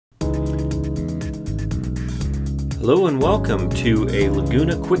Hello and welcome to a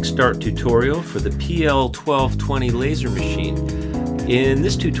Laguna Quick Start tutorial for the PL1220 laser machine. In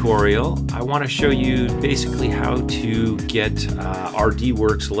this tutorial, I want to show you basically how to get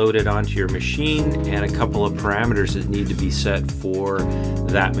RDworks loaded onto your machine and a couple of parameters that need to be set for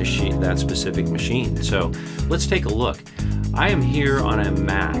that machine, that specific machine. So let's take a look. I am here on a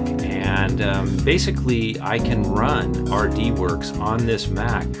Mac, and basically I can run RDworks on this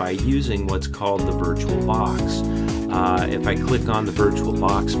Mac by using what's called the VirtualBox. If I click on the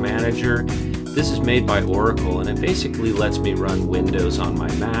VirtualBox Manager, this is made by Oracle, and it basically lets me run Windows on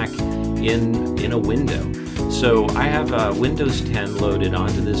my Mac in a window. So I have Windows 10 loaded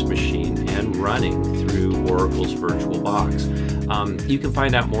onto this machine and running through Oracle's VirtualBox. You can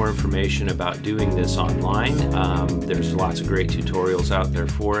find out more information about doing this online. There's lots of great tutorials out there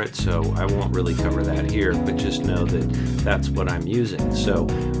for it, so I won't really cover that here, but just know that that's what I'm using. So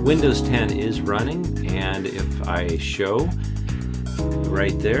Windows 10 is running, and if I show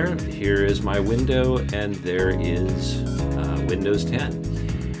right there, here is my window, and there is Windows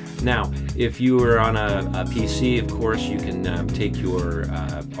 10. Now, if you are on a PC, of course, you can take your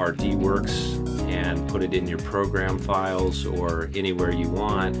RDworks and put it in your program files or anywhere you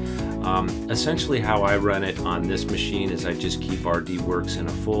want. Essentially how I run it on this machine is I just keep RDworks in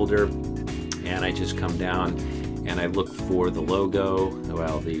a folder, and I just come down and I look for the logo,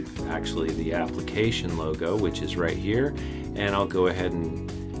 well, actually the application logo, which is right here, and I'll go ahead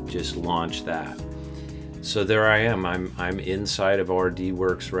and just launch that. So there I am. I'm inside of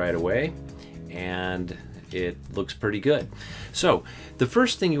RDworks right away, and it looks pretty good. So the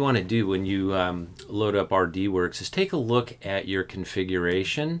first thing you want to do when you load up RDworks is take a look at your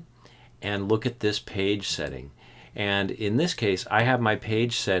configuration and look at this page setting. And in this case, I have my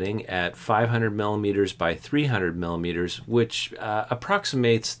page setting at 500 millimeters by 300 millimeters, which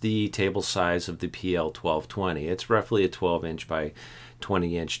approximates the table size of the PL1220. It's roughly a 12-inch by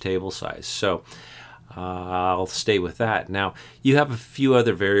 20-inch table size. So I'll stay with that. Now, you have a few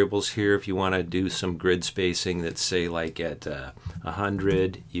other variables here. If you want to do some grid spacing that's, say, like at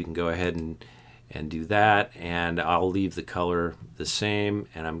 100, you can go ahead and do that, and I'll leave the color the same,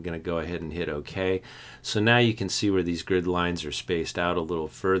 and I'm going to go ahead and hit OK. So now you can see where these grid lines are spaced out a little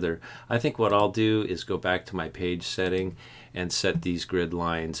further. I think what I'll do is go back to my page setting and set these grid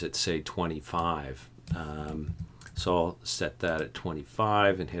lines at, say, 25. So I'll set that at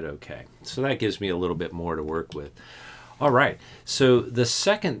 25 and hit OK. So that gives me a little bit more to work with. All right, so the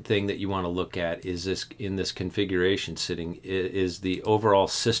second thing that you want to look at is this, in this configuration setting, is the overall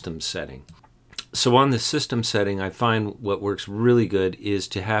system setting. So on the system setting, I find what works really good is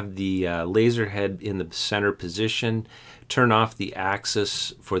to have the laser head in the center position, turn off the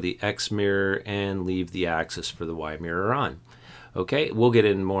axis for the X mirror, and leave the axis for the Y mirror on. Okay, we'll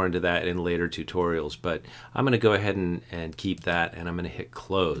get more into that in later tutorials, but I'm going to go ahead and keep that, and I'm going to hit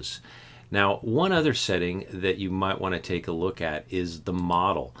close. Now, one other setting that you might want to take a look at is the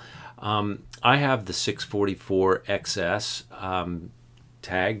model. I have the 644 XS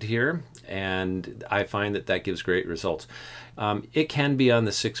tagged here, and I find that that gives great results. It can be on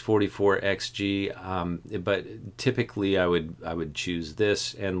the 644 XG, but typically I would choose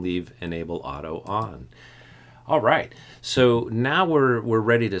this and leave Enable Auto on. All right, so now we're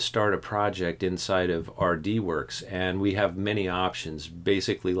ready to start a project inside of RDworks, and we have many options.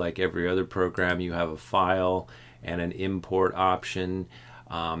 Basically, like every other program, you have a file and an import option.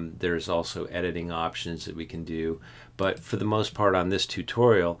 There's also editing options that we can do, but for the most part on this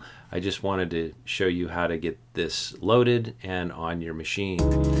tutorial, I just wanted to show you how to get this loaded and on your machine.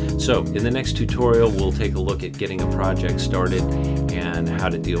 So in the next tutorial, we'll take a look at getting a project started and how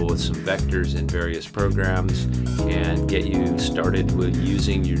to deal with some vectors in various programs and get you started with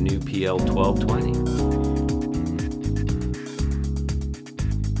using your new PL1220.